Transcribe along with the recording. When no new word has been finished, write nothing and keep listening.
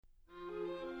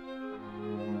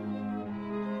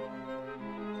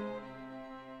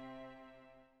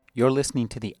You're listening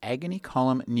to the Agony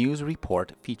Column News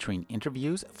Report featuring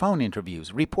interviews, phone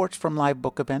interviews, reports from live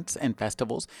book events and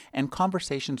festivals, and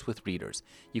conversations with readers.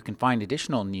 You can find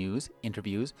additional news,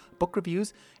 interviews, book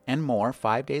reviews, and more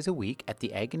 5 days a week at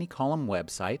the Agony Column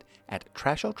website at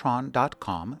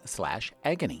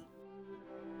trashotron.com/agony.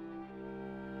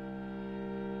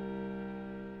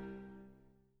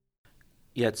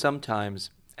 Yet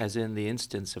sometimes, as in the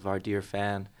instance of our dear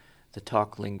Fan, the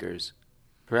talk lingers.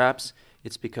 Perhaps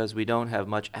it's because we don't have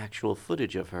much actual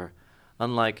footage of her,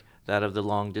 unlike that of the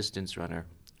long-distance runner,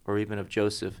 or even of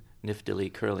Joseph niftily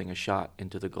curling a shot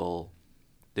into the goal.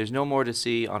 There's no more to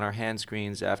see on our hand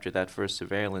screens after that first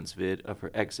surveillance vid of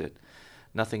her exit,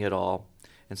 nothing at all,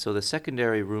 and so the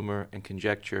secondary rumor and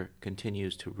conjecture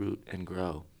continues to root and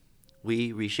grow.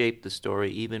 We reshape the story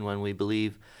even when we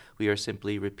believe we are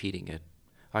simply repeating it.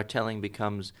 Our telling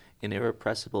becomes an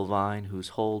irrepressible vine whose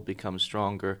hold becomes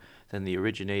stronger than the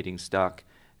originating stock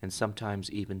and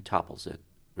sometimes even topples it,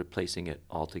 replacing it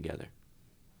altogether.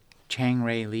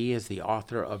 Chang-Rae Lee is the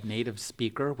author of Native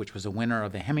Speaker, which was a winner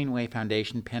of the Hemingway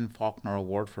Foundation PEN/Faulkner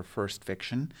Award for First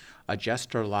Fiction, A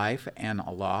Jester Life, and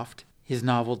Aloft. His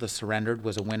novel, The Surrendered,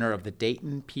 was a winner of the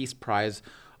Dayton Peace Prize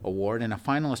Award and a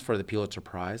finalist for the Pulitzer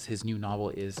Prize. His new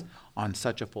novel is On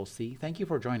Such a Full Sea. Thank you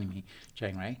for joining me,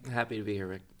 Chang-Rae. Happy to be here,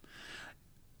 Rick.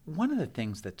 One of the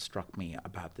things that struck me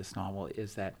about this novel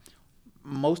is that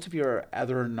most of your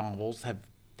other novels have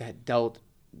that dealt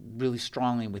really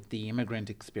strongly with the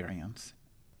immigrant experience.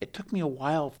 It took me a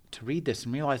while to read this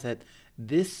and realize that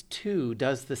this too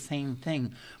does the same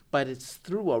thing, but it's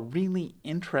through a really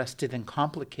interested and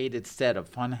complicated set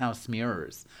of funhouse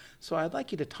mirrors. So I'd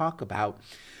like you to talk about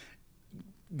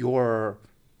your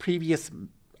previous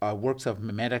works of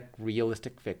mimetic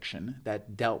realistic fiction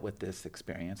that dealt with this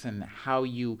experience and how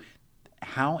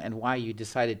and why you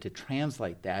decided to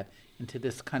translate that into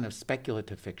this kind of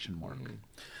speculative fiction work.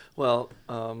 Well,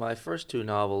 my first two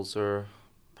novels are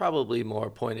probably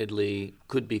more pointedly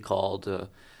could be called,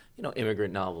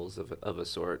 immigrant novels of a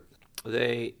sort.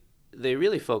 They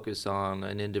really focus on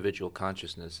an individual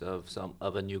consciousness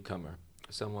of a newcomer,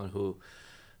 someone who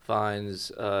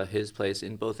finds his place,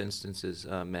 in both instances,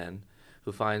 men,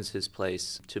 who finds his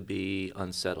place to be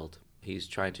unsettled. He's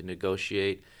trying to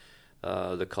negotiate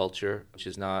the culture, which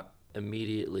is not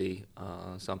immediately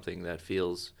something that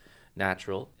feels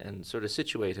natural, and sort of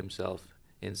situate himself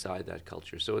inside that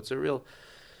culture. So it's a real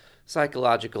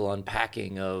psychological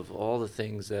unpacking of all the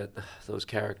things that those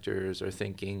characters are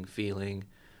thinking, feeling,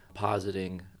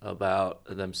 positing about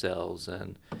themselves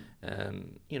and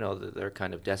their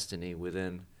kind of destiny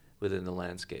within the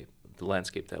landscape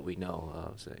that we know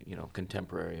of,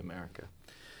 contemporary America.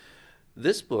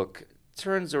 This book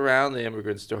turns around the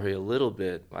immigrant story a little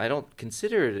bit. I don't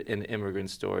consider it an immigrant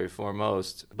story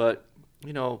foremost, but,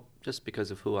 just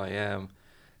because of who I am,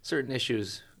 certain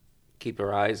issues keep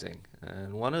arising.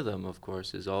 And one of them, of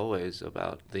course, is always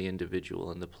about the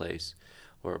individual and the place,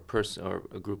 or a person or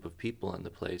a group of people in the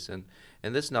place. And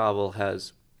this novel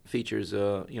features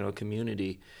a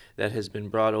community that has been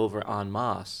brought over en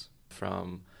masse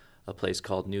from a place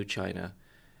called New China,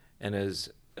 and is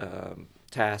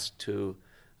tasked to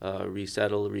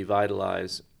resettle,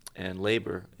 revitalize, and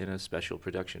labor in a special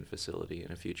production facility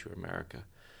in a future America.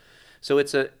 So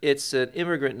it's an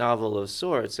immigrant novel of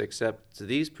sorts, except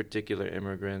these particular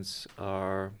immigrants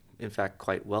are, in fact,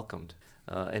 quite welcomed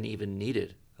and even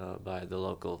needed by the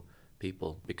local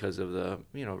people because of the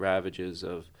ravages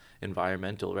of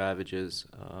environmental ravages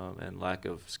and lack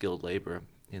of skilled labor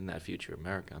in that future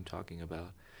America I'm talking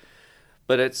about.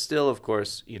 But it's still, of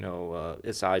course,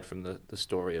 aside from the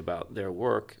story about their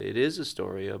work, it is a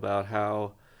story about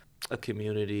how a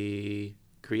community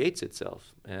creates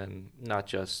itself, and not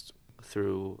just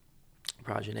through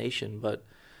progenation, but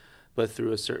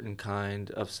through a certain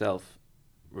kind of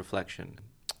self-reflection.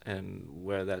 And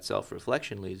where that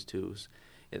self-reflection leads to,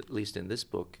 at least in this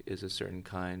book, is a certain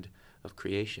kind of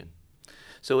creation.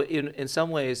 So in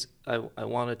some ways, I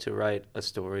wanted to write a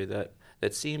story that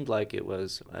seemed like it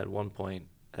was, at one point,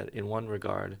 in one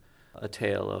regard, a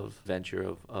tale of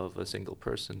venture of a single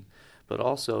person, but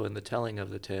also in the telling of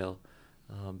the tale,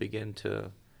 begin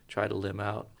to try to limb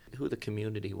out who the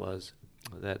community was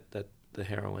that the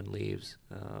heroine leaves,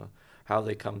 how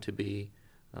they come to be,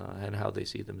 and how they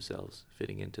see themselves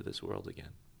fitting into this world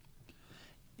again.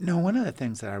 One of the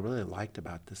things that I really liked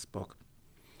about this book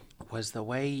was the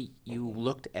way you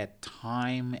looked at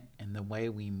time and the way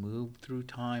we move through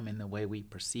time and the way we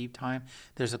perceive time.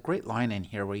 There's a great line in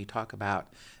here where you talk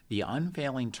about the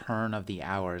unfailing turn of the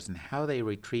hours and how they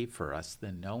retrieve for us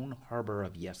the known harbor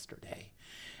of yesterday.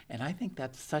 And I think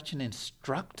that's such an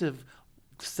instructive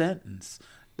sentence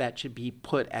that should be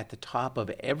put at the top of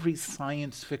every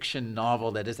science fiction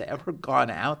novel that has ever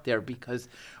gone out there, because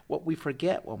what we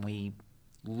forget when we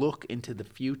look into the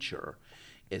future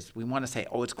is we want to say,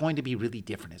 oh, it's going to be really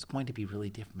different. It's going to be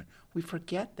really different. We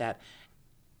forget that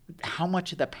how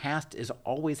much of the past is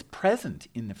always present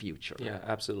in the future. Yeah,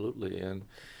 absolutely. And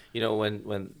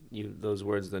when you those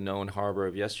words, the known harbor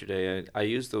of yesterday, I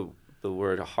used the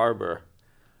word harbor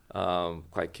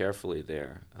quite carefully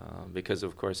there, because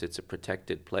of course it's a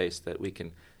protected place that we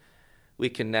can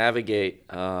navigate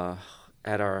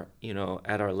at our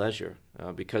leisure,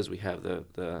 because we have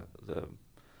the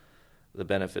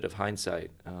benefit of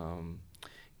hindsight.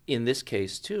 In this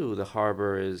case too, the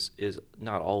harbor is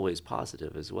not always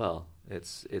positive as well.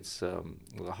 It's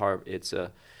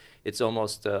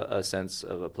almost a sense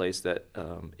of a place that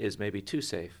is maybe too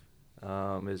safe,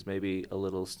 is maybe a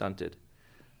little stunted.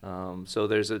 So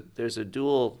there's a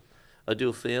dual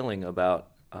feeling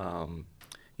about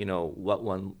what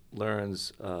one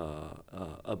learns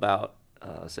about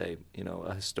say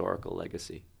a historical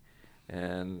legacy,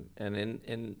 and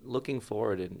in looking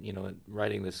forward and in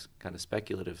writing this kind of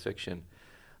speculative fiction,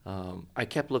 I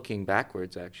kept looking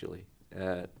backwards actually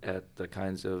at the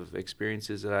kinds of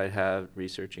experiences that I had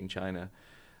researching China,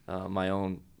 my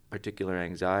own particular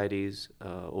anxieties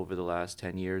over the last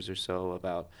 10 years or so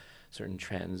about certain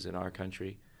trends in our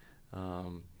country,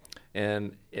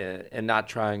 and not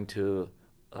trying to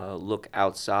look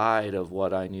outside of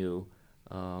what I knew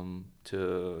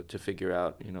to figure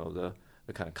out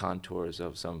the kind of contours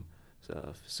of some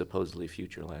supposedly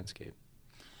future landscape.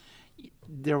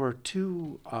 There were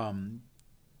two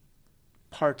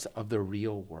parts of the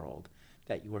real world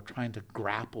that you were trying to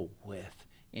grapple with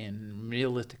in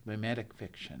realistic mimetic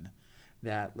fiction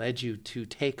that led you to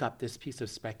take up this piece of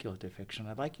speculative fiction.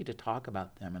 I'd like you to talk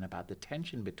about them and about the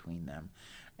tension between them,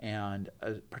 and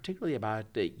particularly about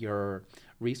your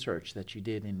research that you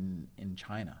did in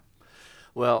China.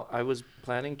 Well, I was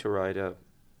planning to write a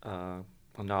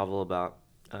novel about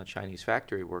Chinese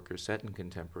factory workers set in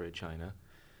contemporary China.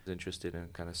 I was interested in a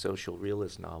kind of social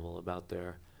realist novel about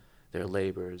their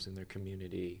labors and their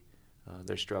community,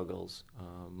 their struggles,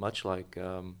 much like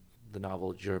the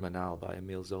novel Germinal by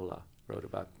Émile Zola wrote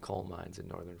about coal mines in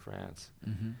northern France.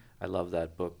 Mm-hmm. I love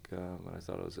that book, and I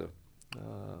thought it was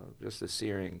just a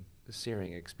searing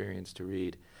experience to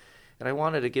read. And I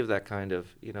wanted to give that kind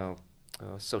of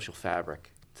social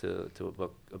fabric to a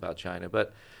book about China.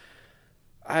 But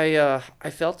I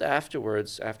felt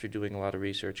afterwards, after doing a lot of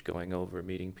research, going over,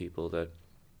 meeting people, that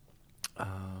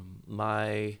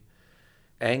my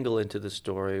angle into the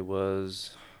story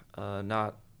was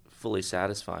not fully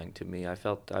satisfying to me. I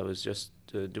felt I was just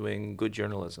doing good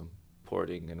journalism,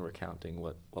 reporting and recounting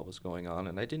what was going on,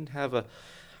 and I didn't have a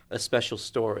special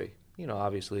story.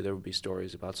 Obviously there would be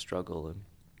stories about struggle and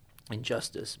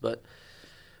injustice, but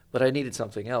I needed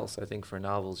something else. I think for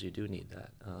novels you do need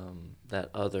that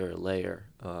other layer,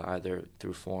 either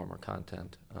through form or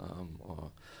content,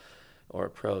 or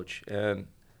approach. And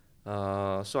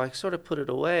so I sort of put it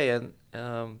away,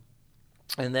 and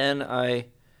then I,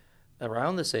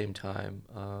 around the same time,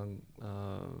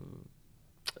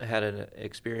 had an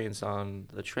experience on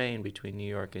the train between New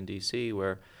York and D.C.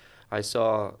 where I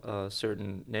saw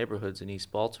certain neighborhoods in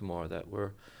East Baltimore that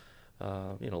were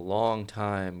long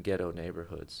time ghetto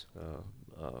neighborhoods,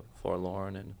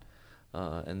 forlorn,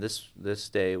 and this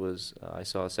day was I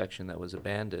saw a section that was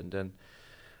abandoned,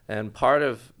 and part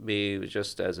of me,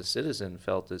 just as a citizen,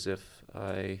 felt as if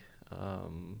I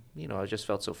just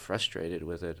felt so frustrated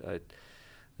with it.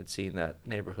 I'd seen that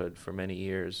neighborhood for many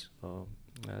years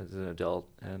as an adult,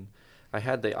 and I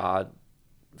had the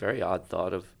very odd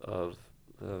thought of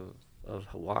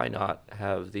why not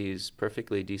have these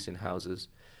perfectly decent houses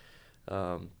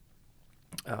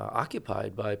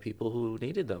occupied by people who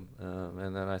needed them.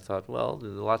 And then I thought, well,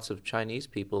 there's lots of Chinese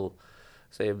people,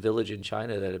 say a village in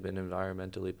China that had been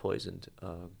environmentally poisoned,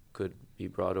 could be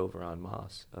brought over en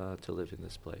masse to live in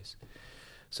this place.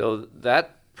 So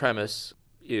that premise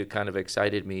kind of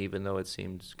excited me, even though it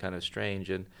seemed kind of strange.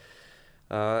 And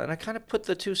I kind of put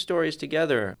the two stories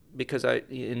together because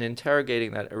in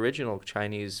interrogating that original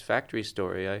Chinese factory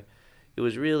story, it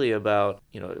was really about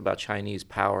Chinese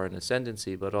power and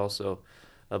ascendancy, but also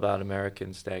about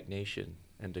American stagnation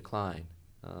and decline.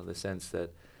 The sense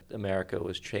that America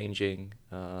was changing,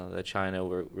 that China,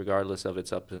 regardless of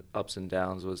its ups and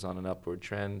downs, was on an upward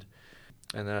trend,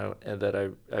 and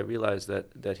that I realized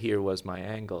that here was my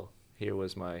angle. Here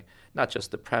was my, not just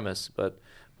the premise, but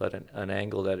an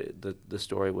angle that the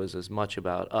story was as much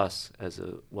about us as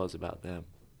it was about them.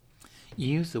 You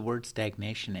use the word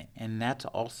stagnation, and that's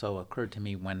also occurred to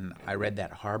me when I read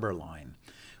that harbor line,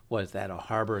 was that a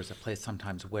harbor is a place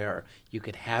sometimes where you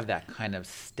could have that kind of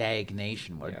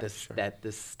stagnation, where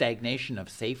this stagnation of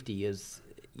safety is,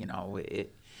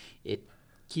 it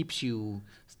keeps you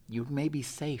may be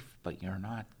safe, but you're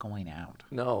not going out.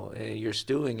 No, you're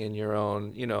stewing in your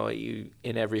own,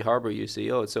 in every harbor you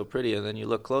see, oh, it's so pretty, and then you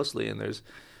look closely and there's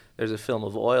a film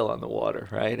of oil on the water,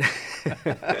 right?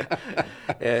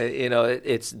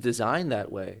 It's designed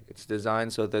that way. It's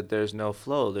designed so that there's no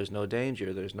flow, there's no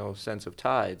danger, there's no sense of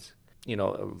tides,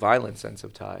 a violent sense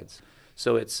of tides.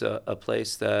 So it's a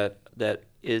place that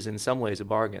is in some ways a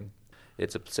bargain.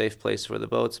 It's a safe place for the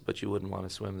boats, but you wouldn't want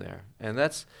to swim there. And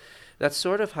that's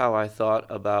sort of how I thought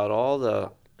about all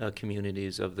the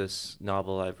communities of this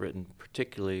novel I've written,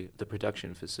 particularly the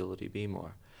production facility,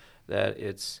 Bmore, that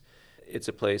it's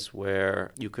a place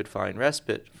where you could find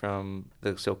respite from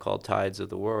the so-called tides of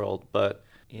the world, but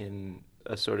in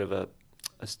a sort of a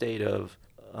state of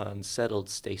unsettled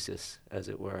stasis, as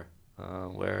it were,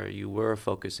 where you were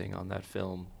focusing on that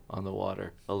film on the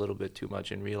water a little bit too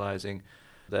much and realizing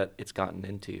that it's gotten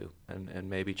into you and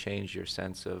maybe changed your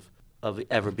sense of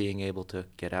ever being able to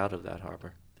get out of that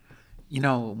harbor.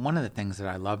 One of the things that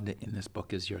I loved in this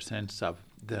book is your sense of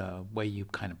the way you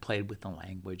kind of played with the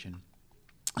language and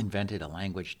invented a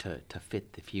language to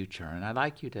fit the future. And I'd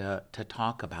like you to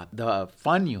talk about the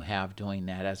fun you have doing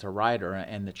that as a writer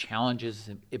and the challenges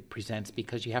it presents,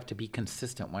 because you have to be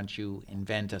consistent once you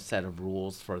invent a set of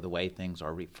rules for the way things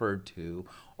are referred to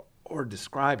or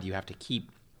described. You have to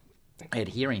keep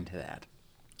adhering to that.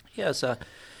 Yes,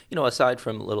 aside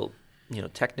from little,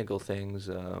 technical things,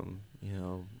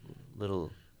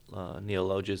 little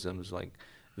neologisms like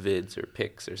vids or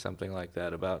pics or something like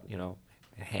that about,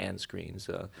 hand screens.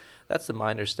 That's the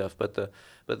minor stuff, but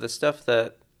the stuff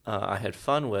that I had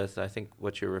fun with, I think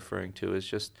what you're referring to is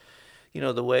just,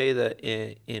 the way that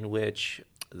in which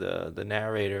the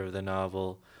narrator of the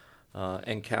novel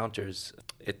encounters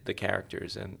the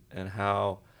characters and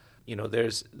how,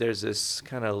 there's this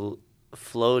kind of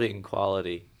floating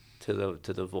quality to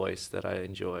the voice that I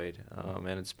enjoyed, and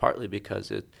it's partly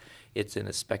because it's in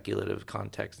a speculative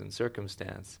context and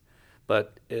circumstance,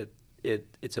 but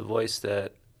it's a voice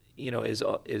that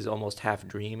is almost half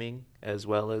dreaming as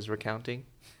well as recounting,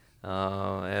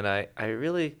 and I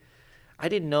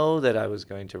didn't know that I was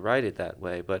going to write it that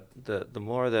way, but the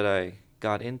more that I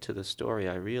got into the story,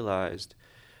 I realized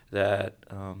that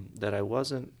I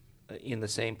wasn't in the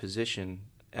same position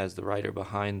as the writer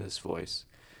behind this voice.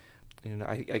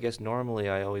 I guess normally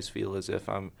I always feel as if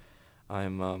I'm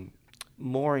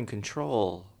more in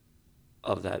control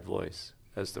of that voice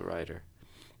as the writer,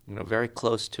 very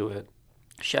close to it,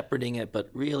 shepherding it, but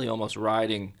really almost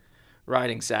riding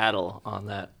saddle on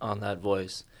that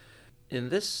voice. In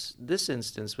this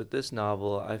instance with this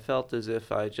novel, I felt as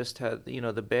if I just had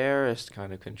the barest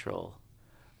kind of control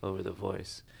over the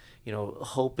voice,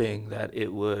 hoping that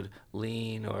it would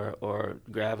lean or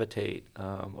gravitate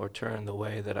or turn the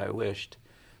way that I wished,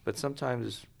 but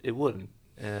sometimes it wouldn't.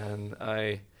 And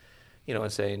I,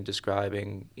 say in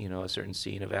describing, a certain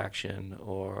scene of action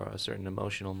or a certain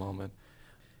emotional moment,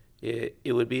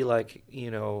 it would be like,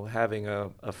 having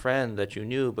a friend that you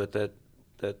knew, but that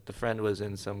the friend was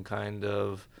in some kind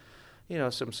of,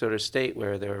 some sort of state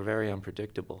where they were very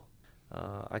unpredictable.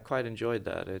 I quite enjoyed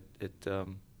that.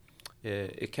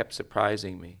 It kept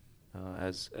surprising me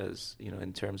as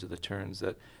in terms of the turns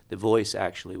that the voice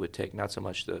actually would take, not so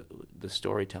much the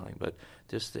storytelling, but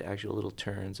just the actual little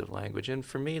turns of language. And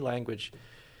for me, language,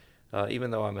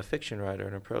 even though I'm a fiction writer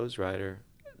and a prose writer,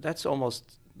 that's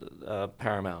almost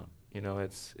paramount.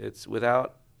 It's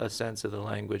without a sense of the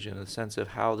language and a sense of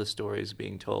how the story is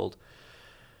being told,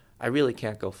 I really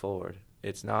can't go forward.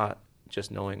 It's not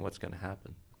just knowing what's going to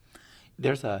happen.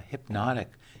 There's a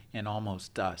hypnotic and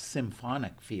almost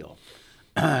symphonic feel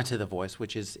to the voice,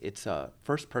 it's a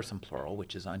first-person plural,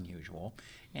 which is unusual,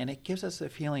 and it gives us a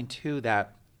feeling too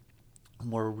that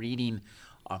we're reading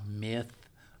a myth,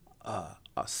 a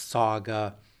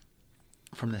saga.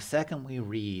 From the second we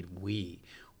read,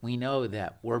 we know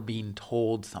that we're being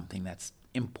told something that's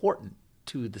important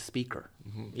to the speaker.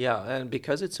 Mm-hmm. Yeah, and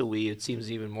because it's a we, it seems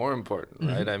even more important,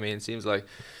 right? Mm-hmm. I mean, it seems like,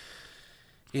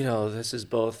 this is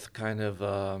both kind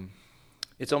of,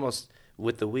 it's almost,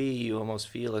 with the we, you almost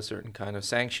feel a certain kind of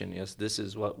sanction. Yes, this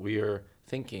is what we're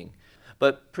thinking.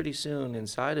 But pretty soon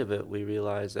inside of it, we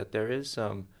realize that there is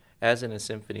some, as in a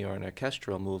symphony or an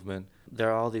orchestral movement,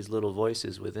 there are all these little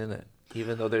voices within it.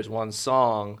 Even though there's one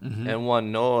song mm-hmm. and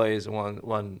one noise,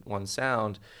 one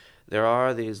sound, there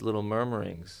are these little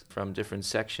murmurings from different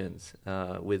sections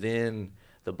within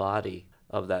the body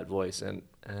of that voice.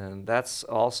 And that's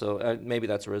also, maybe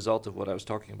that's a result of what I was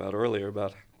talking about earlier,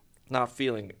 about not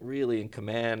feeling really in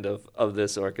command of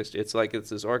this orchestra. It's like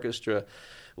this orchestra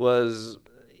was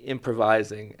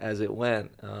improvising as it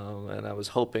went, and I was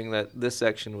hoping that this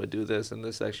section would do this and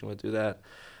this section would do that.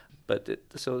 But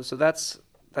so that's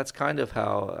kind of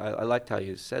how I liked how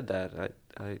you said that.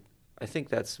 I think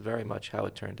that's very much how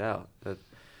it turned out.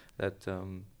 It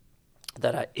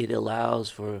allows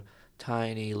for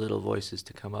tiny little voices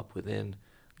to come up within,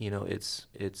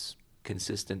 its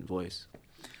consistent voice.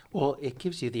 Well, it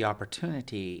gives you the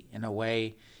opportunity, in a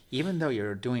way, even though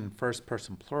you're doing first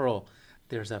person plural,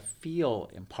 there's a feel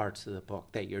in parts of the book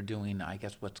that you're doing, I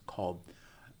guess, what's called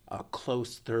a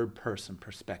close third person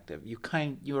perspective. You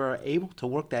are able to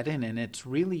work that in, and it's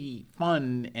really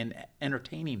fun and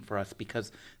entertaining for us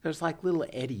because there's like little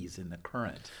eddies in the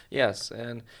current. Yes,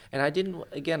 and I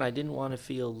didn't want to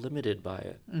feel limited by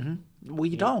it. Mm-hmm. Well,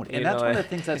 you don't, and that's one of the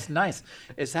things that's nice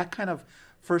is that kind of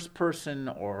first person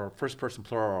or first person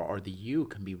plural or the you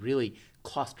can be really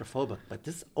claustrophobic, but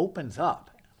this opens up.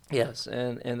 Yes,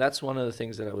 and that's one of the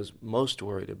things that I was most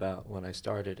worried about when I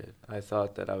started it. I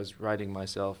thought that I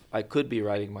could be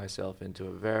writing myself into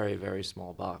a very, very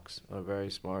small box, a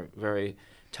very small, very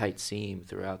tight seam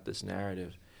throughout this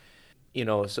narrative.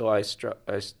 So I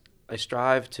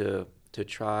strive to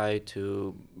try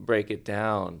to break it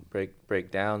down,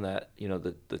 break down that,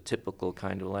 the typical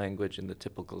kind of language and the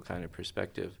typical kind of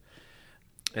perspective.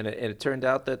 And it turned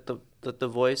out that the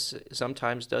voice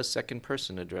sometimes does second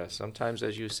person address. Sometimes,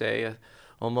 as you say,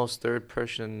 almost third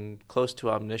person, close to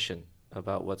omniscient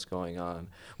about what's going on,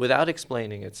 without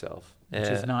explaining itself. Which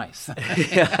is nice.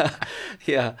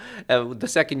 Yeah. The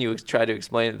second you try to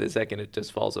explain it, the second it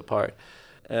just falls apart.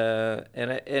 And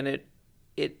it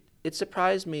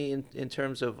surprised me in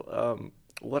terms of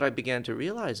what I began to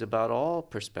realize about all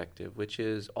perspective, which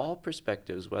is all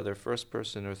perspectives, whether first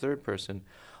person or third person,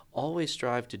 always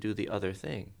strive to do the other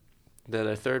thing. That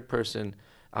a third person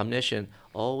omniscient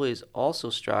always also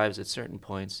strives at certain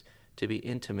points to be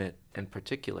intimate and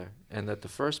particular, and that the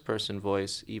first person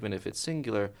voice, even if it's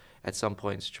singular, at some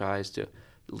points tries to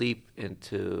leap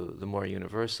into the more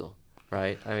universal.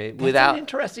 Right? I mean, That's an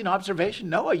interesting observation,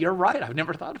 Noah. You're right. I've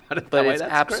never thought about it that way. But it's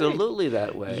That's absolutely great.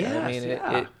 that way. Yes, I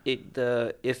mean,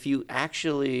 if you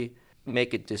actually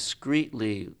make it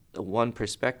discreetly one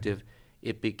perspective,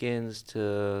 it begins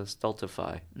to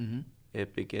stultify. Mm-hmm.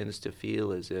 It begins to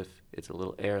feel as if it's a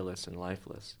little airless and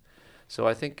lifeless. So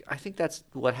I think that's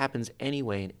what happens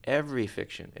anyway in every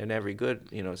fiction, in every good,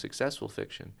 successful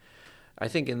fiction. I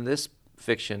think in this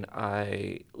fiction,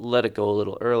 I let it go a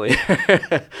little earlier.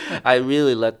 I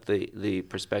really let the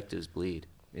perspectives bleed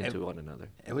into one another.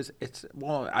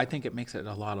 I think it makes it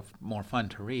a lot more fun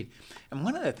to read. And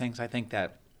one of the things I think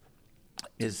that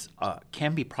is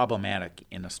can be problematic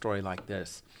in a story like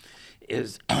this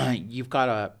is you've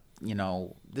got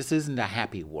this isn't a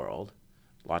happy world.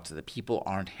 Lots of the people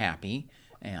aren't happy,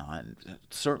 and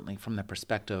certainly from the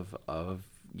perspective of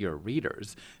your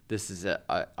readers, this is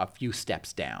a few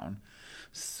steps down.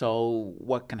 So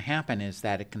what can happen is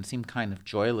that it can seem kind of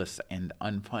joyless and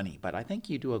unfunny, but I think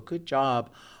you do a good job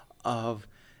of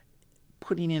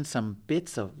putting in some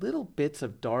little bits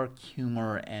of dark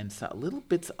humor and little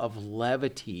bits of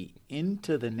levity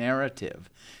into the narrative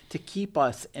to keep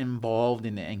us involved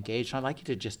and engaged. I'd like you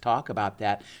to just talk about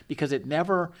that because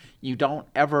you don't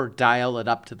ever dial it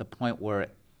up to the point where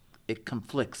it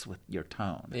conflicts with your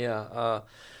tone. Yeah.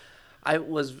 I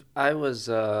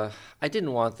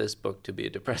didn't want this book to be a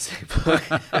depressing book.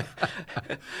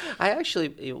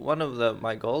 One of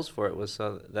my goals for it was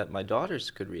so that my daughters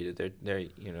could read it. They're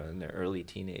in their early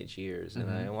teenage years,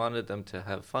 and I wanted them to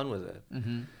have fun with it.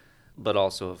 Mm-hmm. But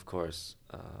also, of course,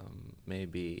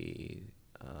 maybe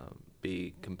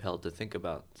be compelled to think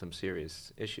about some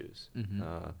serious issues. Mm-hmm.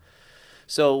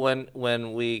 So when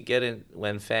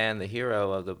Fan, the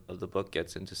hero of the book,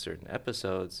 gets into certain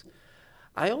episodes,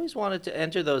 I always wanted to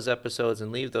enter those episodes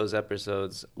and leave those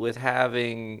episodes with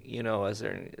having, a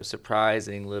certain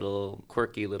surprising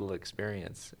quirky little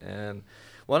experience. And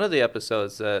one of the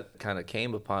episodes that kind of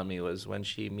came upon me was when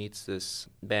she meets this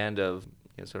band of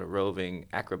sort of roving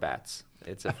acrobats.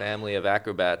 It's a family of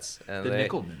acrobats. And the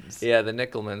Nickelmans. Yeah, the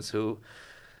Nickelmans, who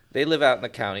they live out in the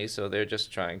county, so they're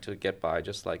just trying to get by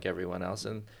just like everyone else.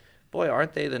 And boy,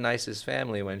 aren't they the nicest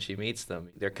family when she meets them.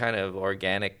 They're kind of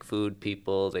organic food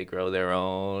people. They grow their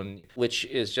own, which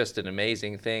is just an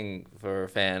amazing thing for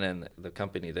Fan and the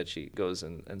company that she goes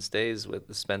and stays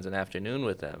with, spends an afternoon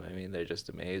with them. I mean, they're just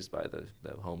amazed by the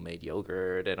homemade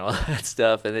yogurt and all that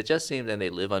stuff. And it just seems, and they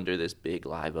live under this big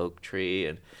live oak tree,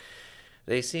 and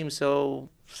they seem so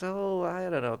I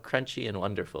don't know, crunchy and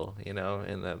wonderful, in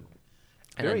the...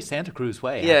 Very Santa Cruz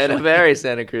way, Yeah, actually. in a very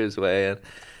Santa Cruz way.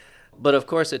 But of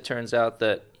course, it turns out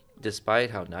that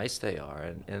despite how nice they are,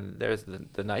 and they're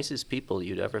the nicest people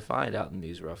you'd ever find out in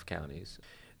these rough counties,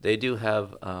 they do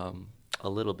have a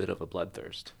little bit of a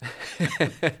bloodthirst.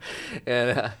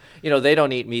 And, they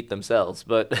don't eat meat themselves,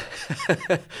 but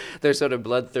they're sort of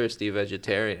bloodthirsty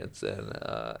vegetarians. And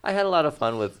I had a lot of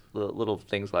fun with little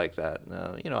things like that.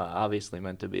 Obviously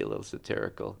meant to be a little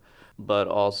satirical, but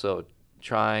also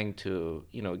trying to,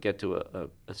 get to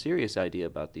a serious idea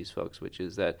about these folks, which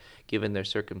is that given their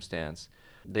circumstance,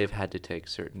 they've had to take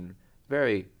certain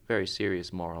very, very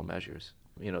serious moral measures.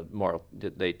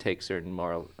 They take certain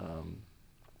moral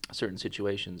certain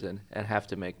situations and have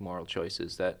to make moral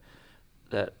choices that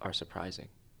are surprising.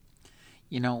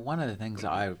 One of the things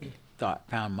I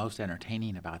found most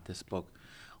entertaining about this book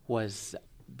was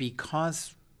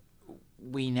because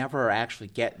we never actually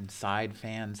get inside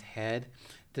Fan's head,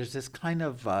 there's this kind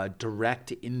of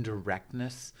direct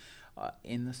indirectness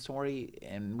in the story.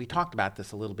 And we talked about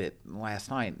this a little bit last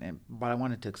night, but I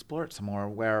wanted to explore it some more,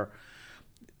 where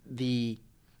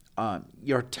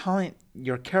your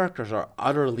characters are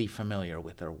utterly familiar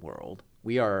with their world.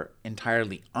 We are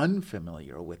entirely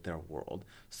unfamiliar with their world.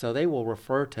 So they will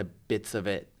refer to bits of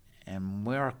it, and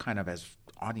we're kind of, as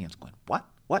audience, going, what?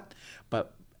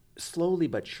 But slowly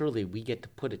but surely we get to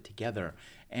put it together.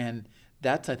 And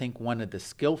that's, I think, one of the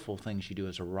skillful things you do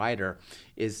as a writer,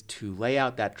 is to lay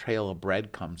out that trail of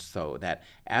breadcrumbs so that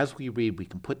as we read, we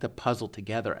can put the puzzle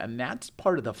together. And that's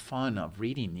part of the fun of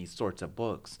reading these sorts of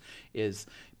books, is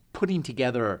putting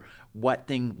together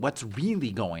what's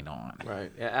really going on.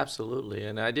 Right. Yeah, absolutely.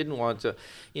 And I didn't want to,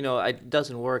 it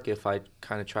doesn't work if I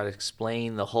kind of try to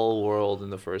explain the whole world in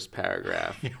the first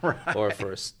paragraph right.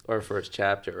 or first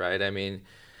chapter, right? I mean,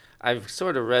 I've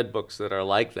sort of read books that are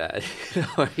like that,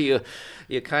 where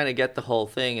you kind of get the whole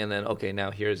thing and then, okay,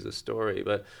 now here's the story.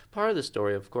 But part of the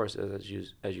story, of course, as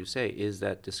you say, is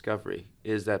that discovery,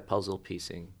 is that puzzle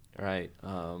piecing, right?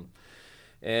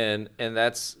 And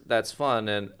that's fun,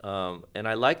 and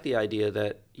I like the idea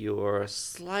that you're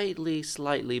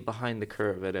slightly behind the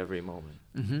curve at every moment.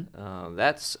 Mm-hmm.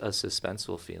 That's a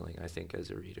suspenseful feeling, I think, as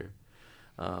a reader,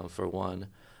 for one.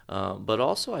 But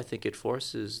also, I think it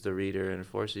forces the reader and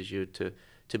forces you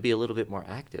to be a little bit more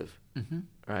active, mm-hmm.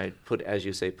 right? As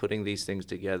you say, putting these things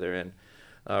together, and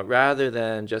rather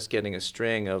than just getting a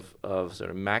string of sort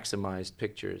of maximized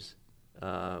pictures.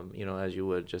 As you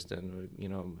would just in,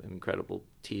 an incredible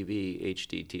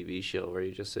HD TV show where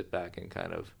you just sit back and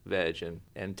kind of veg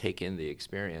and take in the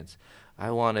experience.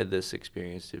 I wanted this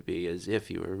experience to be as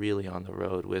if you were really on the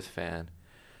road with Fan,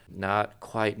 not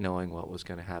quite knowing what was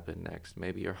going to happen next.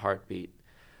 Maybe your heartbeat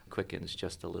quickens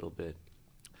just a little bit.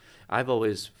 I've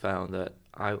always found that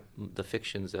the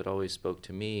fictions that always spoke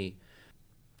to me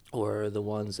were the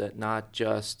ones that not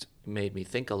just made me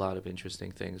think a lot of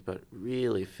interesting things, but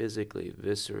really physically,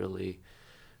 viscerally,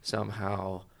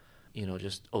 somehow,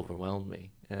 just overwhelmed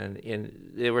me.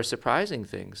 And they were surprising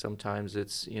things. Sometimes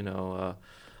it's, a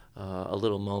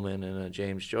little moment in a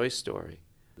James Joyce story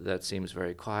that seems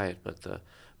very quiet, but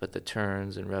the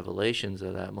turns and revelations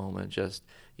of that moment just,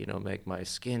 make my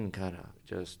skin kind of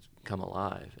just come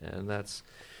alive. And that's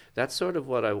sort of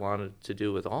what I wanted to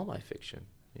do with all my fiction.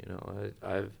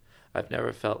 I've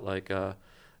never felt like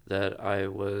that I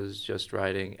was just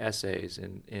writing essays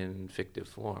in fictive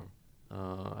form.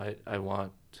 I've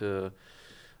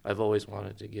always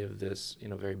wanted to give this,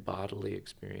 very bodily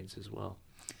experience as well.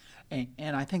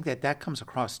 And I think that comes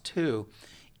across too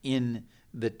in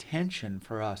the tension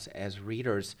for us as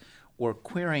readers. We're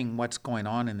querying what's going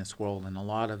on in this world, and a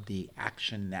lot of the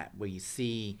action that we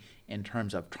see in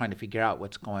terms of trying to figure out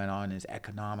what's going on is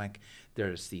economic.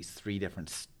 There's these three different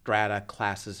strata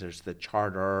classes. There's the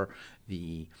charter,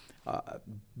 the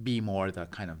B-more, the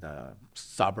kind of the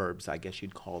suburbs, I guess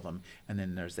you'd call them, and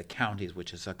then there's the counties,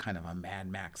 which is a kind of a Mad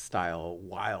Max style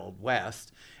Wild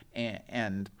West,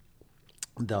 and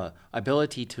the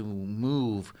ability to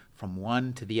move from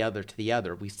one to the other,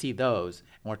 we see those,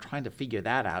 and we're trying to figure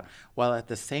that out, while at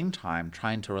the same time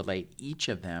trying to relate each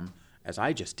of them, as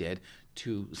I just did,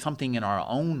 to something in our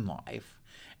own life.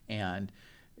 And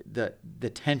the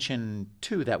tension,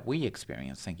 too, that we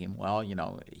experience, thinking, well,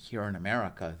 here in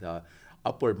America, the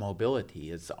upward mobility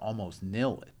is almost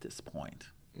nil at this point.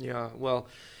 Yeah, well,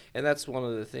 and that's one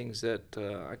of the things that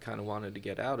I kind of wanted to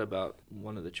get out about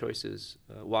one of the choices,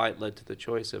 why it led to the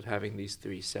choice of having these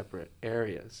three separate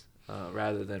areas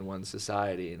rather than one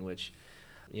society in which,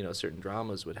 certain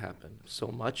dramas would happen. So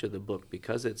much of the book,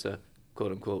 because it's a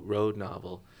quote-unquote road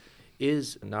novel,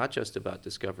 is not just about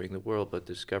discovering the world, but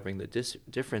discovering the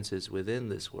differences within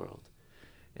this world.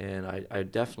 And I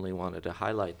definitely wanted to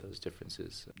highlight those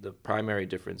differences. The primary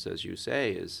difference, as you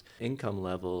say, is income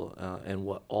level and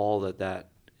what all that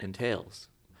entails.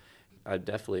 I'm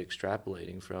definitely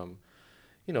extrapolating from,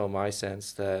 my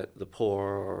sense that the poor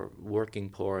or working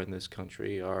poor in this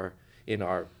country are, in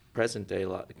our present day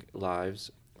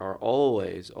lives, are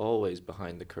always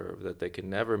behind the curve, that they can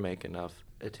never make enough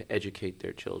to educate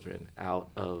their children out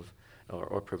of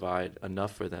or provide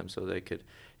enough for them so they could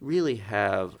really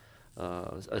have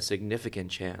a significant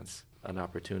chance, an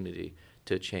opportunity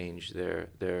to change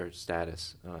their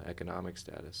status, economic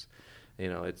status.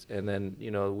 And then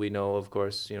we know, of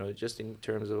course, just in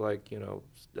terms of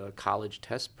college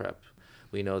test prep,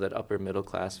 we know that upper middle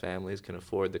class families can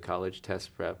afford the college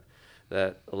test prep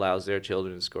that allows their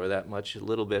children to score that much, a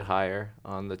little bit higher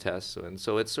on the tests. And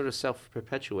so it's sort of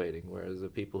self-perpetuating, whereas the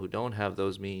people who don't have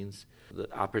those means, the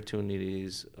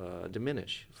opportunities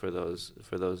diminish for those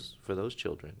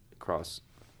children across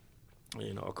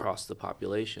the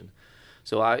population.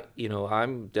 So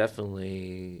I'm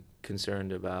definitely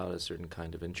concerned about a certain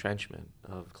kind of entrenchment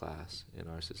of class in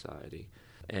our society,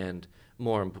 and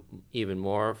even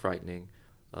more frightening,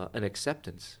 an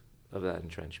acceptance of that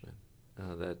entrenchment.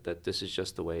 That this is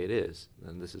just the way it is,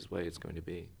 and this is the way it's going to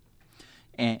be.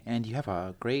 And you have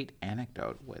a great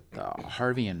anecdote with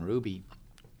Harvey and Ruby,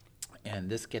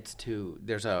 and this gets to,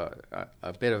 there's a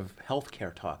bit of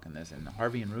healthcare talk in this, and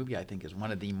Harvey and Ruby, I think, is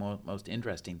one of the most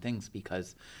interesting things,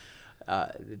 because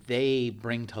they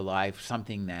bring to life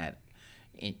something that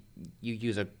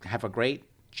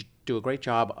do a great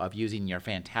job of using your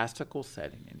fantastical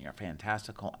setting and your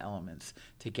fantastical elements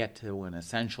to get to an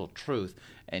essential truth,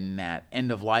 and that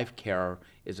end-of-life care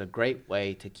is a great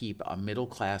way to keep a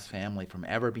middle-class family from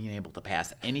ever being able to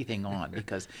pass anything on,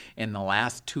 because in the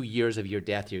last 2 years of your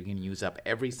death, you're going to use up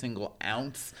every single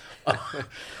ounce.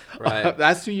 Right.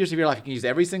 Last 2 years of your life, you can use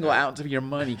every single ounce of your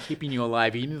money keeping you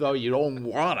alive, even though you don't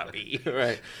want to be.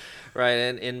 Right.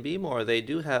 And in B-More, they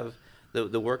do have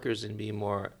the workers in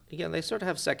B-More, again, they sort of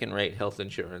have second-rate health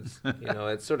insurance.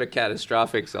 It's sort of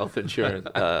catastrophic health insurance.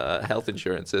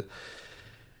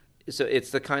 So it's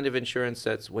the kind of insurance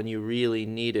that's, when you really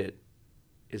need it,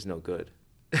 is no good.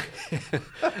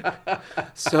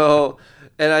 So,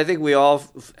 and I think we all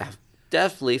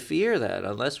definitely fear that,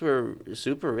 unless we're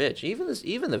super rich.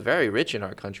 Even the very rich in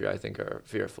our country, I think, are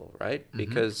fearful, right? Mm-hmm.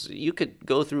 Because you could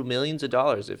go through millions of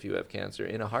dollars if you have cancer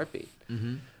in a heartbeat.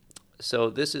 Mm-hmm.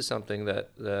 So this is something that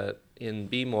in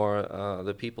B-More,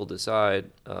 the people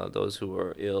decide, those who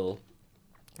are ill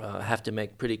have to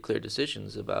make pretty clear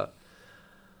decisions about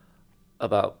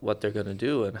what they're going to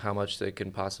do and how much they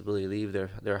can possibly leave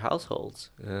their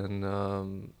households.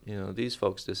 And these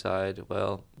folks decide,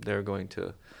 well, they're going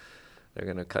to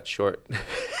cut short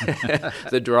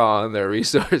the draw on their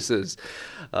resources,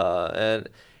 and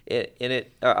in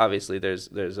it obviously there's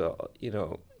a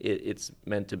it's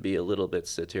meant to be a little bit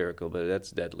satirical, but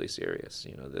that's deadly serious.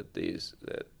 That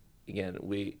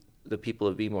the people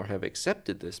of B-More have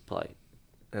accepted this plight,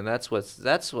 and that's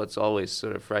what's always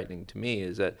sort of frightening to me,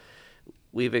 is that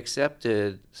we've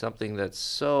accepted something that's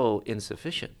so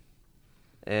insufficient,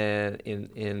 and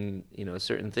in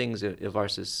certain things of our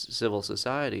civil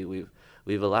society,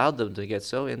 we've allowed them to get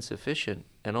so insufficient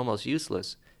and almost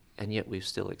useless, and yet we've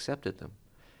still accepted them.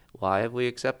 Why have we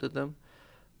accepted them?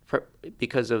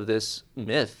 Because of this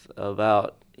myth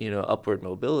about upward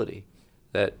mobility.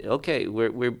 That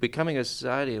we're becoming a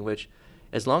society in which,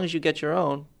 as long as you get your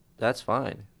own, that's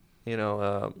fine.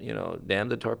 Damn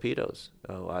the torpedoes.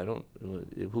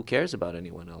 Who cares about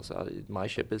anyone else? My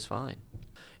ship is fine.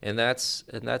 And that's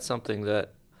something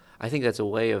that I think that's a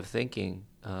way of thinking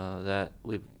that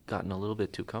we've gotten a little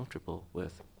bit too comfortable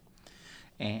with.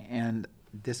 And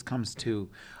this comes to,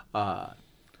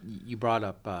 you brought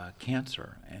up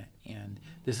cancer, and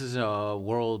this is a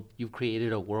world, you've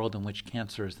created a world in which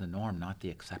cancer is the norm, not the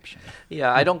exception.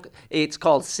 Yeah, it's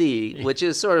called C, which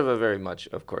is sort of a very much,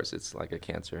 of course, it's like a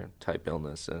cancer type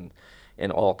illness,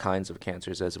 and all kinds of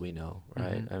cancers, as we know,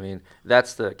 right? Mm-hmm. I mean,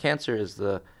 cancer is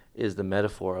the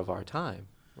metaphor of our time,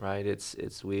 right?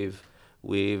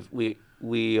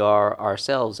 We are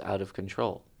ourselves out of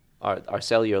control. Our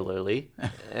cellularly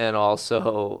and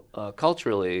also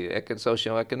culturally,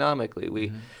 socioeconomically,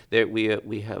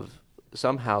 we have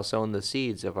somehow sown the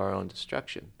seeds of our own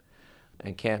destruction,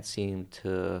 and can't seem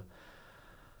to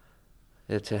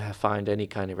find any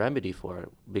kind of remedy for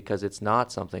it, because it's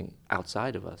not something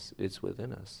outside of us; it's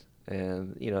within us.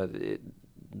 And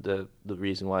the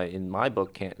reason why in my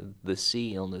book the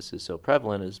C illness is so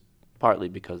prevalent is partly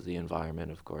because of the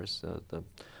environment, of course,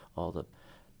 all the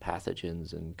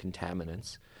pathogens and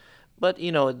contaminants, but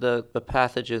the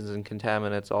pathogens and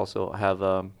contaminants also have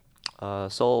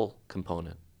soul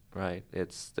component, right?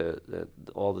 It's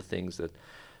all the things that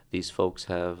these folks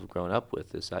have grown up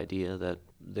with, this idea that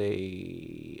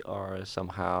they are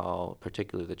somehow,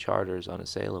 particularly the charters,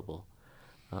 unassailable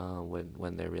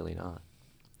when they're really not.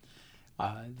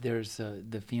 There's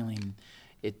the feeling,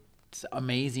 it's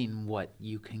amazing what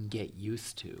you can get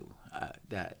used to,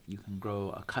 that you can grow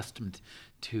accustomed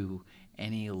to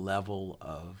any level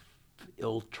of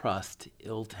ill trust,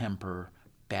 ill temper,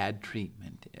 bad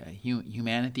treatment.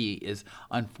 Humanity is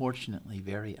unfortunately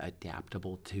very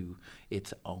adaptable to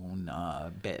its own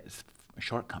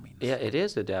shortcomings. Yeah, it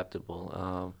is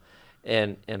adaptable,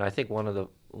 and I think one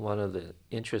of the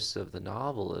interests of the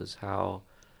novel is how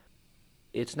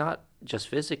it's not just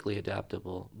physically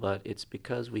adaptable, but it's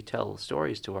because we tell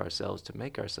stories to ourselves to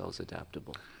make ourselves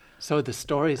adaptable. So the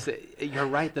stories, you're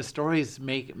right, the stories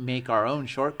make our own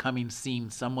shortcomings seem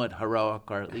somewhat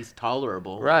heroic or at least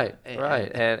tolerable. Right,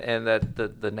 right. And that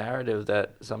the narrative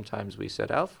that sometimes we set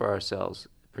out for ourselves,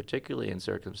 particularly in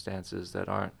circumstances that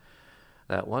aren't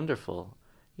that wonderful,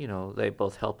 they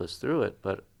both help us through it,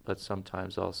 but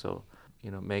sometimes also,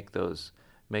 make those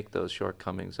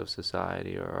shortcomings of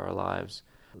society or our lives,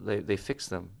 they fix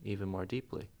them even more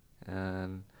deeply.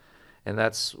 And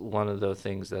that's one of the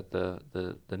things that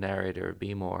the narrator,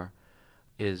 Beemore,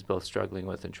 is both struggling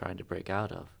with and trying to break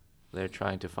out of. They're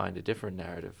trying to find a different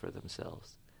narrative for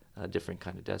themselves, a different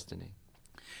kind of destiny.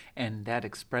 And that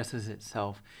expresses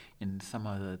itself in some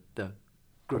of the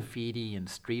graffiti and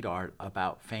street art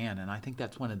about Fan. And I think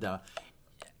that's one of the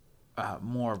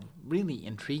more really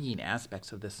intriguing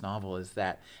aspects of this novel, is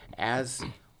that as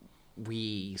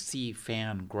we see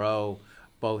Fan grow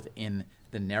both in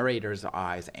the narrator's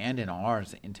eyes and in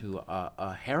ours into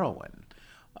a heroine,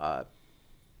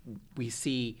 we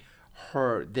see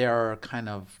their kind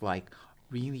of like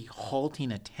really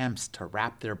halting attempts to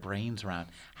wrap their brains around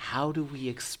how do we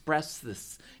express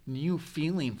this new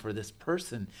feeling for this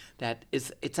person that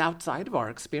it's outside of our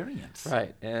experience.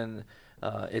 Right, and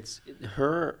it's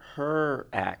her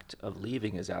act of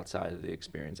leaving is outside of the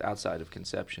experience, outside of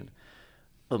conception.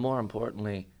 But more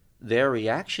importantly, their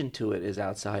reaction to it is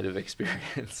outside of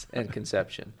experience and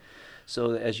conception.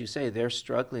 So as you say, they're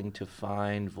struggling to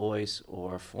find voice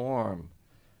or form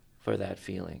for that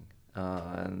feeling.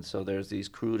 And so there's these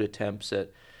crude attempts at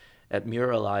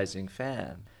muralizing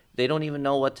Fan. They don't even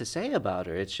know what to say about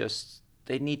her. It's just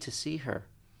they need to see her,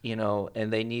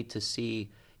 and they need to see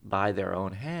by their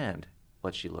own hand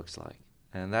what she looks like.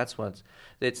 And that's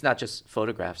it's not just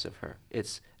photographs of her.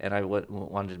 And I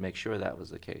wanted to make sure that was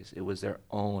the case. It was their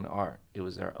own art. It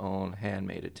was their own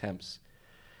handmade attempts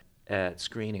at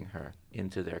screening her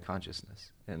into their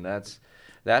consciousness. And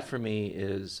that for me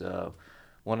is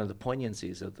one of the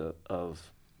poignancies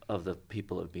of the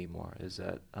people of Beemore, is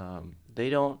that they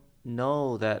don't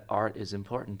know that art is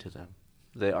important to them,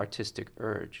 the artistic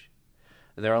urge.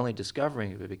 They're only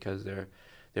discovering it because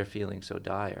they're feeling so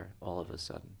dire all of a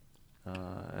sudden.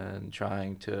 And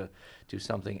trying to do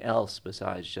something else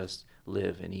besides just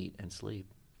live and eat and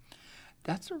sleep.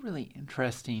 That's a really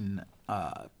interesting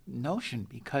notion,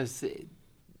 because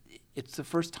it's the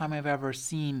first time I've ever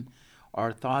seen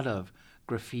or thought of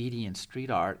graffiti and street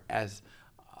art as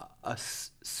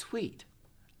sweet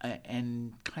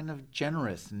and kind of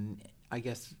generous and, I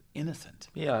guess, innocent.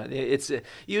 Yeah, it's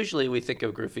usually we think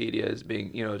of graffiti as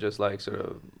being, just like sort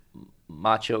of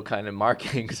macho kind of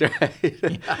markings,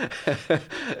 right?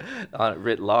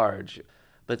 Writ large.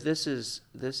 But this is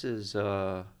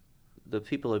the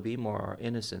people of Beemore are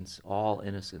innocents, all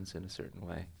innocents in a certain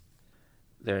way.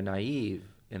 They're naive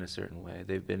in a certain way.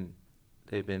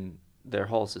 Their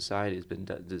whole society has been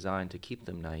designed to keep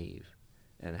them naive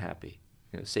and happy,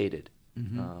 sated.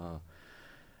 Mm-hmm.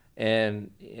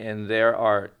 And their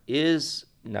art is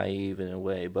naive in a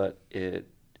way, but it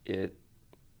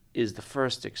is the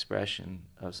first expression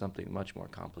of something much more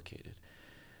complicated,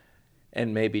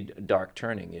 and maybe dark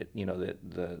turning.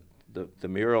 The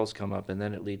murals come up, and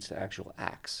then it leads to actual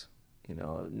acts.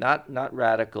 Not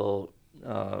radical,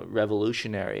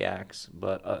 revolutionary acts,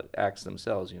 but acts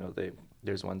themselves.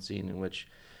 There's one scene in which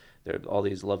there are all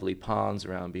these lovely ponds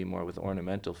around Beemore with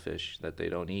ornamental fish that they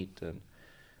don't eat, and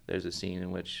there's a scene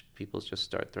in which people just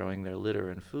start throwing their litter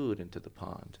and food into the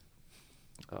pond.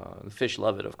 The fish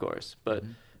love it, of course, but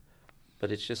Mm-hmm.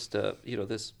 but it's just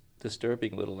this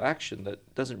disturbing little action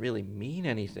that doesn't really mean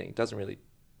anything, doesn't really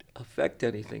affect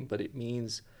anything, but it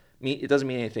doesn't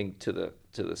mean anything to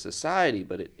the society,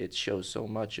 but it shows so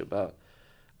much about.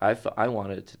 I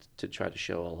wanted to try to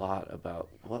show a lot about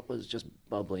what was just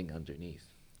bubbling underneath,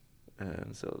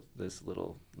 and so this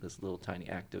little tiny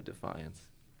act of defiance.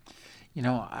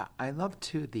 I love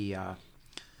too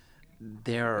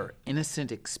their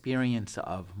innocent experience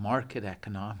of market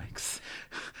economics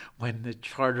when the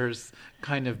charters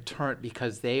kind of turn,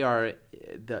 because they are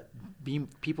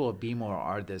people of Bmore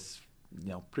are this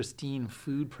pristine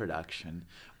food production,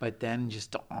 but then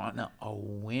just on a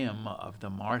whim of the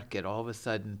market, all of a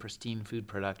sudden pristine food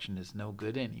production is no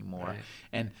good anymore, Right.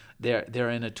 and they're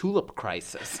in a tulip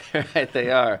crisis. Right, they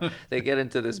are. They get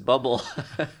into this bubble,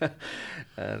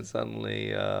 and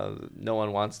suddenly no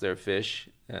one wants their fish,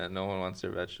 and no one wants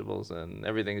their vegetables, and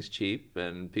everything's cheap,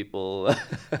 and people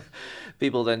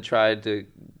people then try to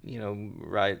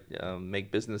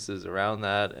make businesses around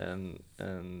that, and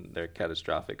they're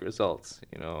catastrophic results.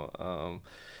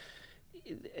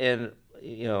 And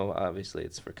obviously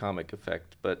it's for comic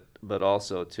effect, but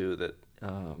also too that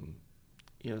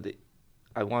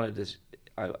I wanted to.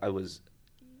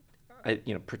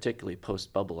 Particularly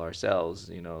post-bubble ourselves,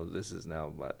 this is now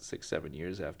about 6-7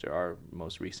 years after our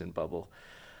most recent bubble.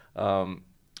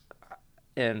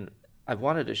 And I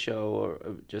wanted to show,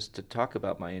 or just to talk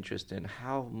about my interest in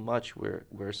how much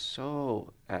we're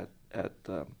so at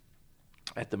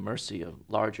the mercy of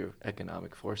larger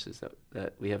economic forces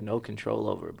that we have no control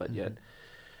over, but yet,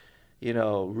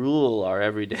 rule our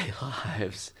everyday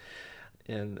lives.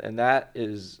 And that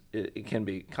is, it can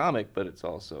be comic, but it's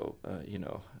also,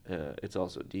 it's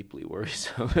also deeply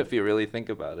worrisome if you really think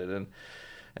about it.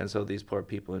 And so these poor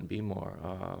people in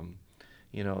Bmore,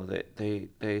 they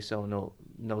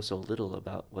know so little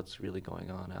about what's really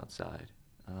going on outside.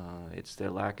 It's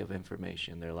their lack of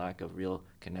information, their lack of real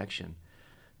connection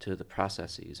to the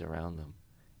processes around them.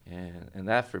 And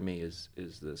that for me is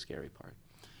the scary part.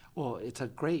 Well,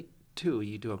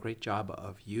 you do a great job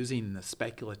of using the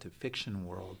speculative fiction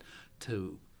world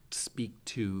to speak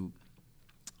to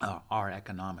our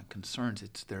economic concerns.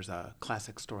 There's a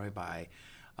classic story by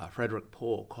Frederick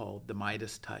Pohl called The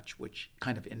Midas Touch, which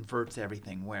kind of inverts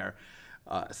everything, where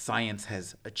science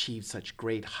has achieved such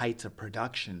great heights of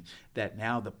production that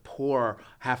now the poor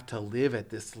have to live at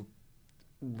this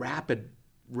rapid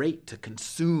rate to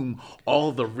consume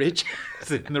all the rich,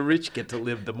 and the rich get to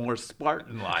live the more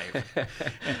Spartan life.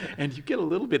 And you get a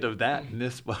little bit of that in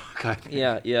this book, I think.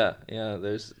 Yeah.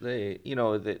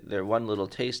 They're one little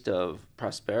taste of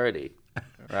prosperity,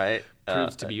 right?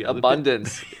 Proves to be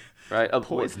abundance, right?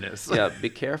 Poisonous. Yeah, be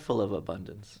careful of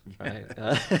abundance, right?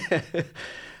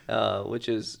 Which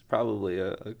is probably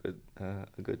a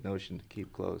good notion to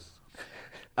keep close.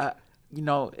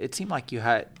 It seemed like you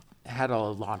had a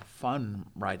lot of fun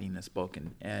writing this book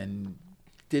and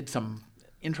did some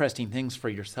interesting things for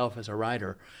yourself as a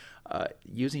writer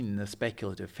using the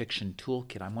speculative fiction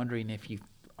toolkit. I'm wondering if you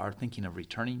are thinking of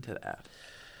returning to that.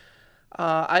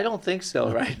 I don't think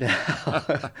so right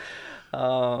now.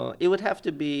 It would have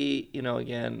to be,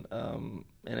 again, an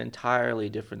entirely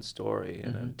different story,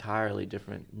 an entirely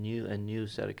different new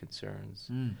set of concerns.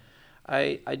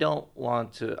 I don't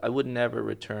want to. I would never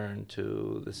return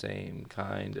to the same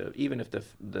kind of, even if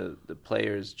the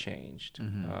players changed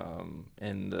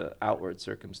and the outward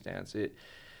circumstance.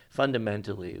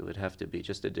 Fundamentally it would have to be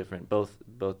just a different, both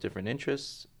different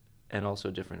interests and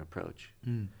also different approach.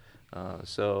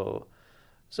 So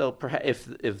perhaps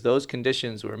if those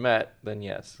conditions were met, then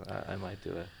yes, I might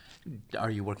do it. Are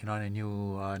you working on a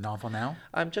new novel now?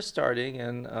 I'm just starting,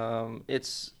 and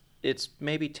it's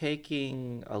maybe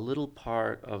taking a little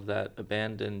part of that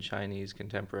abandoned Chinese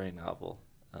contemporary novel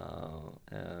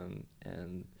and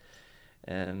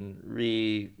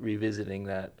revisiting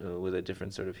that with a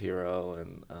different sort of hero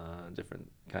and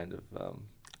different kind of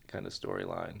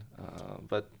storyline.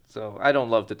 But so I don't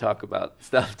love to talk about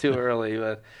stuff too early,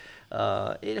 but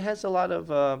it has a lot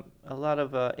of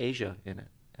Asia in it,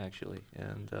 actually,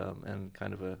 and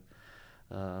kind of a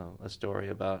story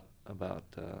about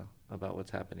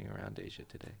what's happening around Asia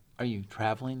today. Are you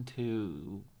traveling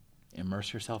to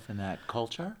immerse yourself in that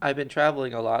culture? I've been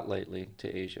traveling a lot lately to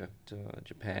Asia, to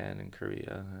Japan and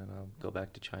Korea, and I'll go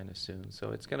back to China soon.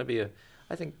 So it's going to be it's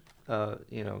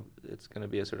going to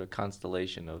be a sort of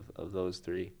constellation of those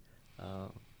three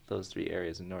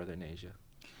areas in Northern Asia.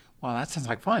 Well, that sounds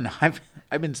like fun. I've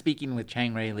been speaking with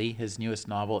Chang-Rae Lee. His newest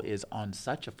novel is On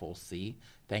Such a Full Sea.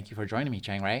 Thank you for joining me,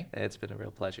 Chang-Rae. It's been a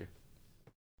real pleasure.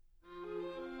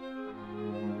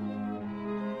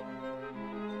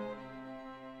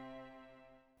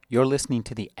 You're listening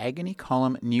to the Agony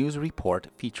Column News Report,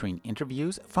 featuring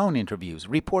interviews, phone interviews,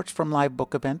 reports from live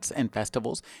book events and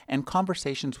festivals, and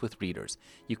conversations with readers.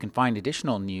 You can find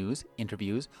additional news,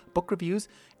 interviews, book reviews,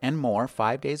 and more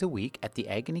 5 days a week at the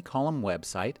Agony Column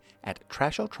website at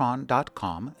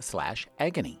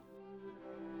trashotron.com/agony.